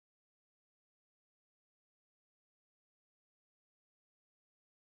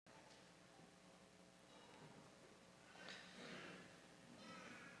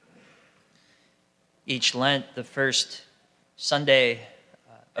Each Lent, the first Sunday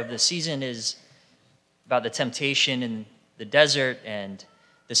of the season is about the temptation in the desert, and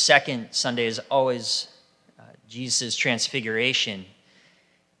the second Sunday is always Jesus' transfiguration.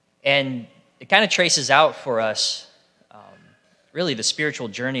 And it kind of traces out for us really the spiritual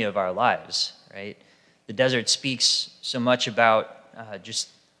journey of our lives, right? The desert speaks so much about just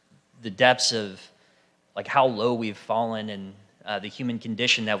the depths of like how low we've fallen and the human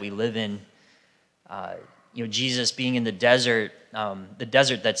condition that we live in. Jesus being in the desert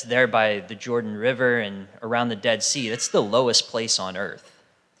that's there by the Jordan River and around the Dead Sea, that's the lowest place on earth.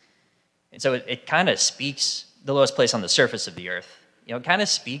 And so it kind of speaks, the lowest place on the surface of the earth. It kind of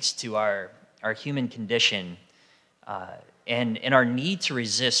speaks to our human condition and our need to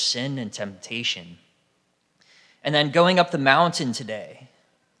resist sin and temptation. And then going up the mountain today,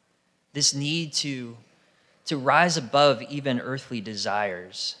 this need to rise above even earthly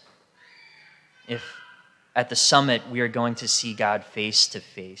desires. If at the summit we are going to see God face to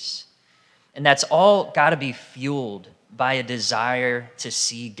face. And that's all got to be fueled by a desire to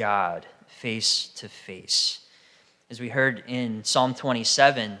see God face to face. As we heard in Psalm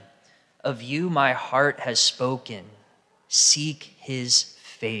 27, "Of you my heart has spoken, seek his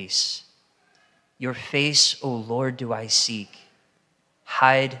face. Your face, O Lord, do I seek.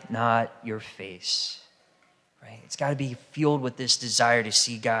 Hide not your face." Right? It's got to be fueled with this desire to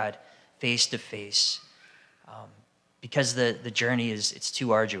see God face to face, because the journey it's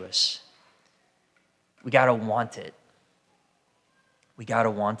too arduous. We got to want it. We got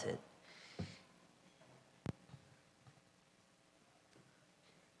to want it.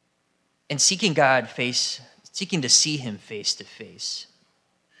 And seeking to see him face to face,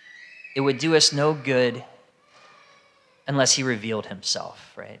 it would do us no good unless he revealed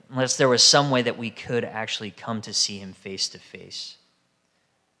himself, right? Unless there was some way that we could actually come to see him face to face,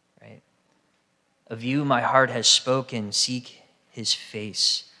 right? "Of you my heart has spoken, seek his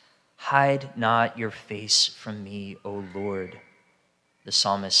face. Hide not your face from me, O Lord," the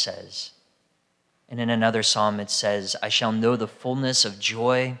psalmist says. And in another psalm it says, "I shall know the fullness of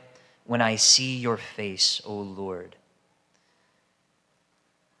joy when I see your face, O Lord."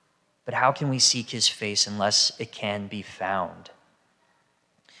 But how can we seek his face unless it can be found?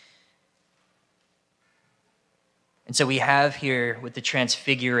 And so we have here with the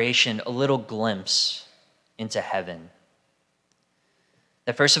transfiguration a little glimpse into heaven.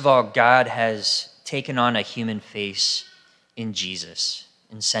 That first of all, God has taken on a human face in Jesus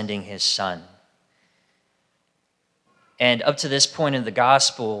in sending his son. And up to this point in the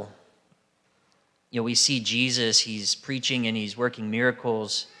gospel, we see Jesus, he's preaching and he's working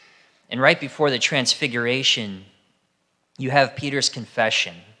miracles. And right before the transfiguration, you have Peter's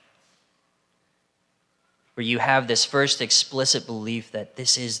confession, where you have this first explicit belief that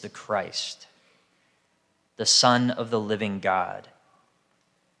this is the Christ, the Son of the living God.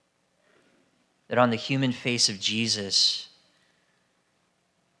 That on the human face of Jesus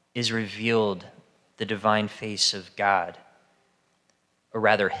is revealed the divine face of God, or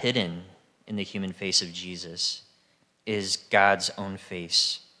rather hidden in the human face of Jesus is God's own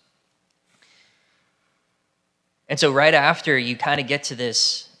face. And so right after you kind of get to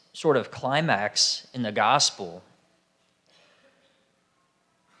this sort of climax in the gospel,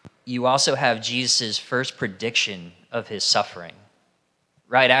 you also have Jesus' first prediction of his suffering.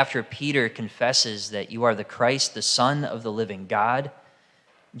 Right after Peter confesses that you are the Christ, the Son of the living God,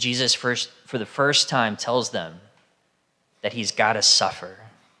 Jesus for the first time tells them that he's got to suffer,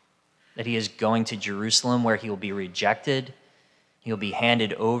 that he is going to Jerusalem where he will be rejected, he'll be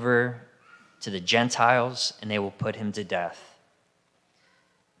handed over to the Gentiles, and they will put him to death.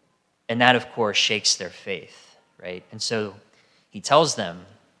 And that, of course, shakes their faith, right? And so he tells them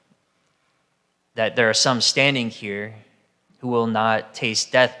that there are some standing here who will not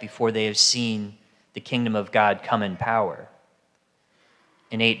taste death before they have seen the kingdom of God come in power.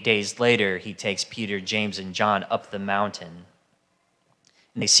 And 8 days later, he takes Peter, James, and John up the mountain,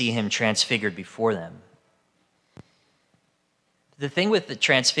 and they see him transfigured before them. The thing with the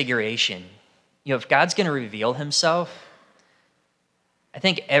transfiguration, if God's going to reveal himself, I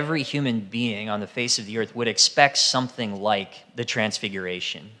think every human being on the face of the earth would expect something like the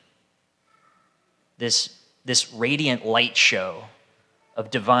transfiguration. This radiant light show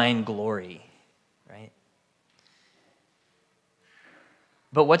of divine glory, right?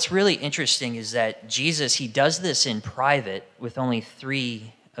 But what's really interesting is that Jesus, he does this in private with only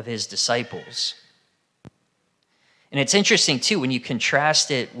 3 of his disciples. And it's interesting, too, when you contrast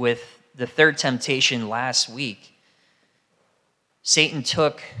it with the third temptation last week. Satan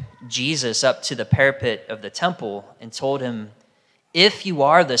took Jesus up to the parapet of the temple and told him, "If you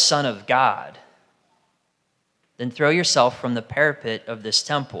are the Son of God, then throw yourself from the parapet of this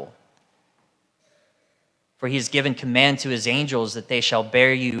temple. For he has given command to his angels that they shall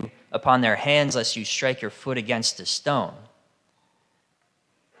bear you upon their hands, lest you strike your foot against a stone.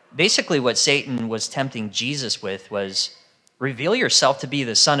 Basically, what Satan was tempting Jesus with was, reveal yourself to be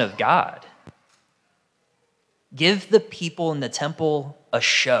the Son of God. Give the people in the temple a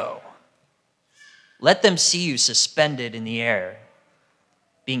show. Let them see you suspended in the air,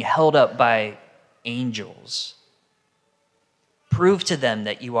 being held up by angels. Prove to them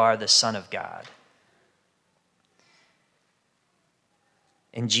that you are the Son of God.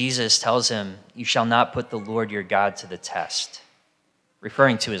 And Jesus tells him, you shall not put the Lord your God to the test,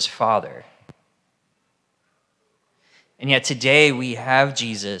 referring to his Father. And yet today we have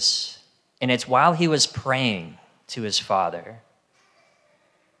Jesus, and it's while he was praying to his Father,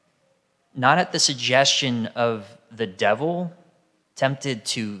 not at the suggestion of the devil, tempted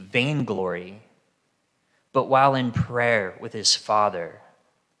to vainglory, but while in prayer with his Father,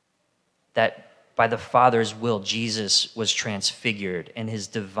 that by the Father's will, Jesus was transfigured and his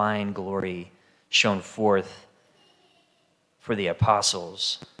divine glory shone forth for the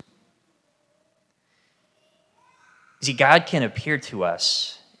apostles. See, God can appear to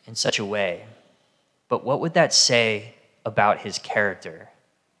us in such a way, but what would that say about his character?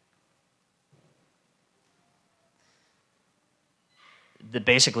 That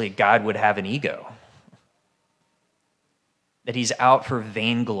basically God would have an ego, that he's out for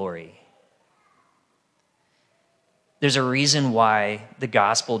vainglory. There's a reason why the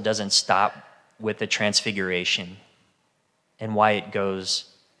gospel doesn't stop with the transfiguration and why it goes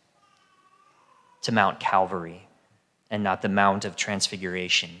to Mount Calvary and not the Mount of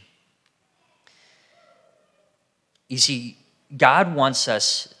Transfiguration. You see, God wants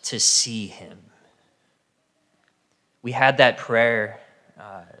us to see him. We had that prayer,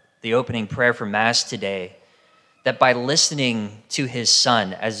 the opening prayer for Mass today, that by listening to his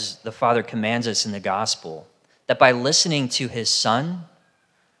Son, as the Father commands us in the gospel, that by listening to his Son,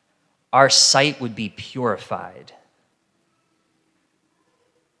 our sight would be purified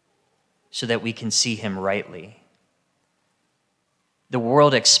so that we can see him rightly. The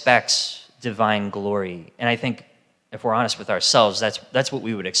world expects divine glory, and I think if we're honest with ourselves, that's what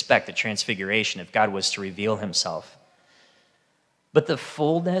we would expect, the transfiguration, if God was to reveal himself. But the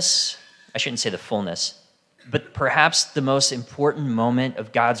fullness, I shouldn't say the fullness, but perhaps the most important moment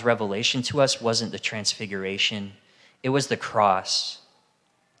of God's revelation to us wasn't the transfiguration, it was the cross.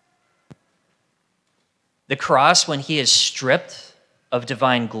 The cross, when he is stripped of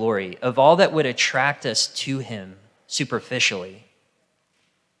divine glory, of all that would attract us to him superficially,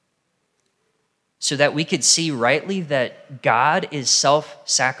 so that we could see rightly that God is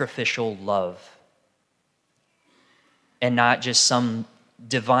self-sacrificial love and not just some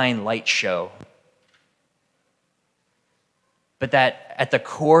divine light show, but that at the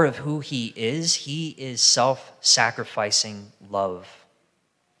core of who he is self-sacrificing love.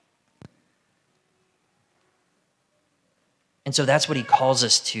 And so that's what he calls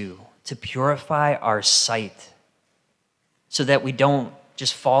us to purify our sight so that we don't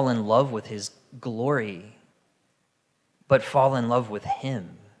just fall in love with his glory, but fall in love with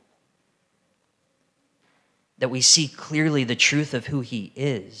him. That we see clearly the truth of who he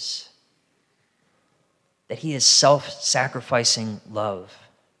is. That he is self-sacrificing love.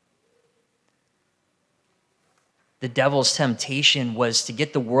 The devil's temptation was to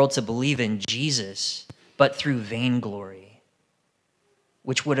get the world to believe in Jesus, but through vainglory,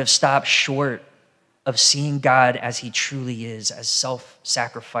 which would have stopped short of seeing God as he truly is, as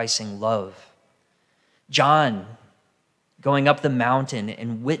self-sacrificing love. John, going up the mountain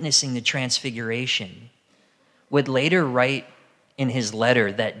and witnessing the transfiguration, would later write in his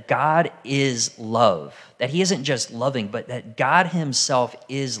letter that God is love, that he isn't just loving, but that God himself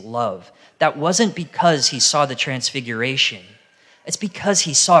is love. That wasn't because he saw the transfiguration. It's because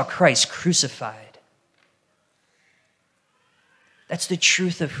he saw Christ crucified. That's the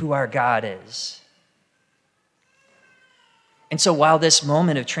truth of who our God is. And so while this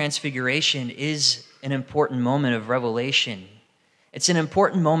moment of transfiguration is an important moment of revelation, it's an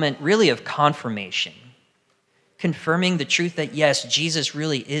important moment really of confirmation, confirming the truth that yes, Jesus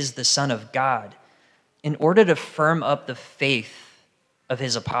really is the Son of God, in order to firm up the faith of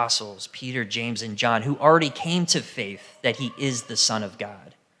his apostles, Peter, James, and John, who already came to faith that he is the Son of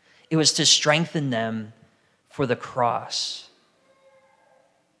God. It was to strengthen them for the cross,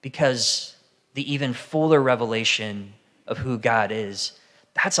 because the even fuller revelation of who God is,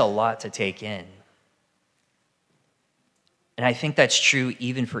 that's a lot to take in. And I think that's true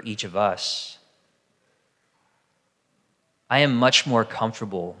even for each of us. I am much more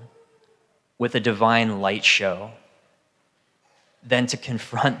comfortable with a divine light show than to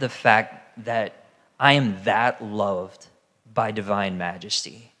confront the fact that I am that loved by divine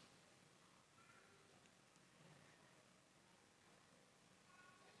majesty.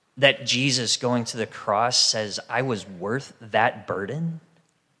 That Jesus going to the cross says, I was worth that burden?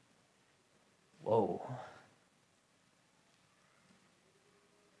 Whoa.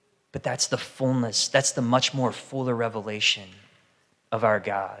 But that's the fullness, that's the much more fuller revelation of our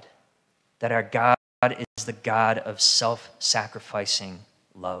God. That our God is the God of self-sacrificing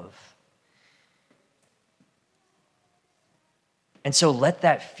love. And so let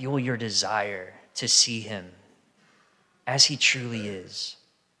that fuel your desire to see him as he truly is.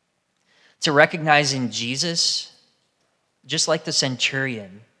 To recognize in Jesus, just like the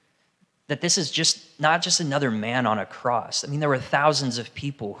centurion, that this is not just another man on a cross. I mean, there were thousands of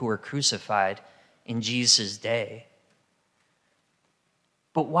people who were crucified in Jesus' day.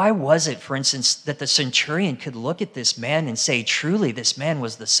 But why was it, for instance, that the centurion could look at this man and say, truly, this man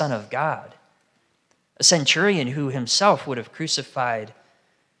was the Son of God? A centurion who himself would have crucified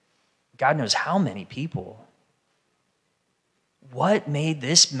God knows how many people. What made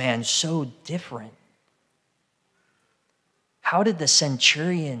this man so different? How did the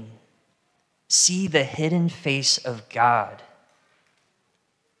centurion see the hidden face of God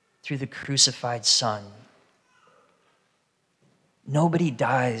through the crucified Son? Nobody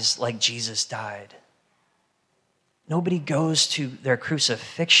dies like Jesus died. Nobody goes to their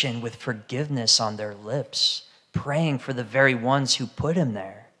crucifixion with forgiveness on their lips, praying for the very ones who put him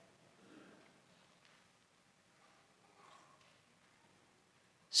there.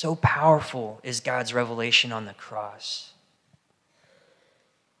 So powerful is God's revelation on the cross.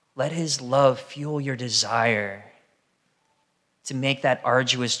 Let his love fuel your desire to make that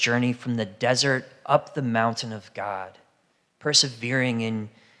arduous journey from the desert up the mountain of God, persevering in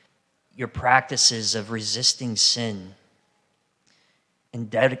your practices of resisting sin and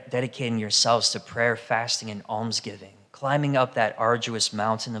dedicating yourselves to prayer, fasting, and almsgiving, climbing up that arduous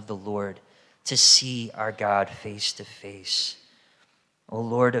mountain of the Lord to see our God face to face. O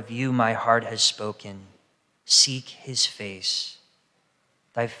Lord, of you my heart has spoken. Seek his face.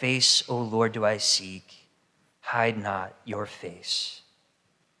 Thy face, O Lord, do I seek. Hide not your face.